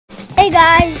Hey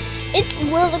guys, it's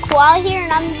Will the Koala here,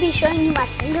 and I'm going to be showing you my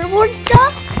fingerboard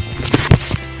stuff.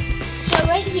 So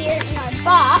right here in our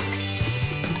box,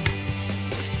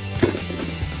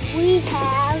 we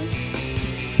have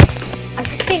our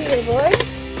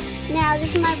fingerboards. Now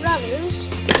this is my brother's,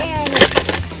 and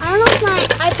I don't know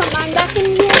if I put mine back in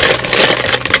here.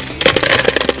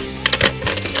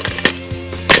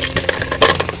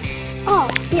 Oh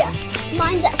yeah,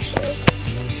 mine's actually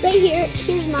right here.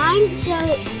 Here's mine.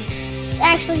 So it's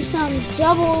actually some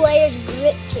double-layered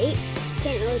grip tape.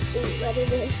 Can't really see what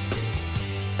it is.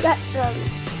 Got some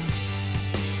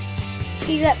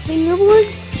heat-up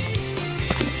fingerboards.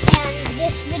 And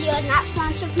this video is not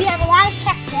sponsored. We have a lot of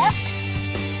tech decks,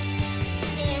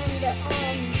 and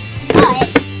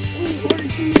but we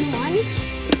ordered some new ones.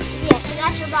 Yeah, so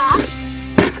that's your box.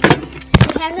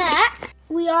 We have that.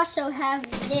 We also have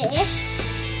this,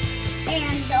 and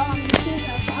here's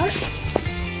our part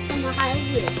from a higher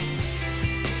view.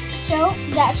 So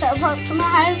that's our part from a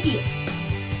higher view.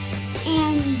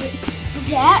 And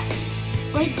that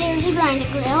right there is a grinder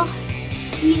grill.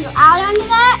 You either eye onto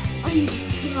that or you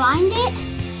grind it.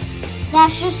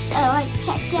 That's just a like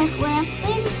tech deck lamp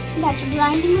thing. That's your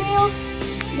grinding reel.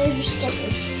 Those are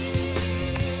stickers.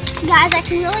 Guys, I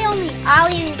can really only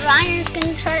ollie and grind,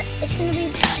 and it's gonna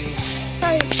be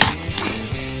probably,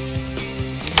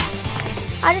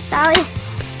 I just ollie.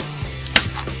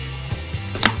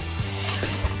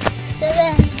 So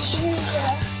then here's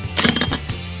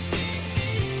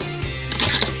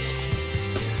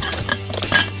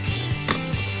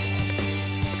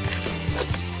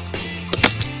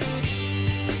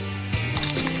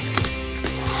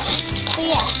so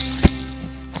yeah,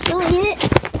 so leave it,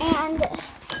 and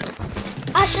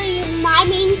I'll show you my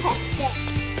main tech deck.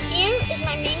 Here is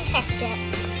my main tech deck.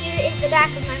 Here is the back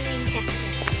of my main tech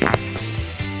deck.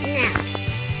 Now,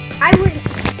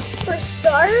 for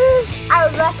starters, I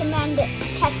would recommend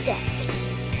tech decks.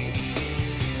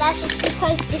 That's just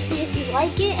because to see if you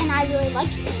like it, and I really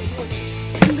like it.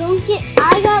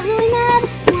 I got really mad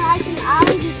when I can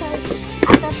ollie because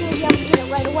I thought you would be able to get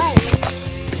it right away.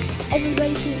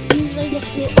 Everybody can usually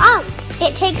just do ollies.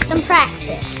 It takes some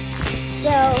practice,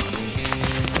 so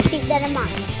keep that in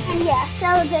mind. And yeah,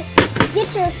 so just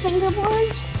get your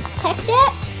fingerboard tech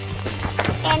decks.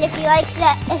 And if you like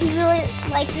that, if you really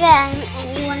like them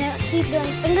and you want to keep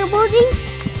doing fingerboarding,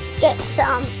 get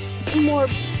some more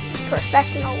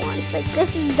professional ones. Like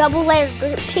this is double layered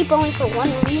grip tape only for one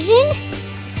reason.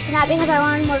 Not because I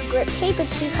wanted more grip tape,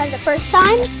 it's because the first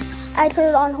time I put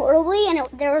it on horribly and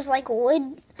there was like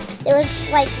wood, there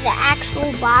was like the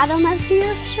actual bottom of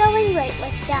here showing, right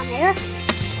like down there.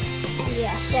 And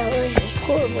yeah, so it was just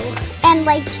horrible. And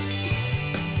like,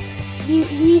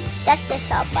 we set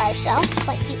this up by ourselves,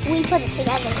 like we put it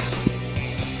together.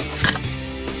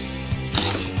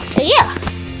 So yeah.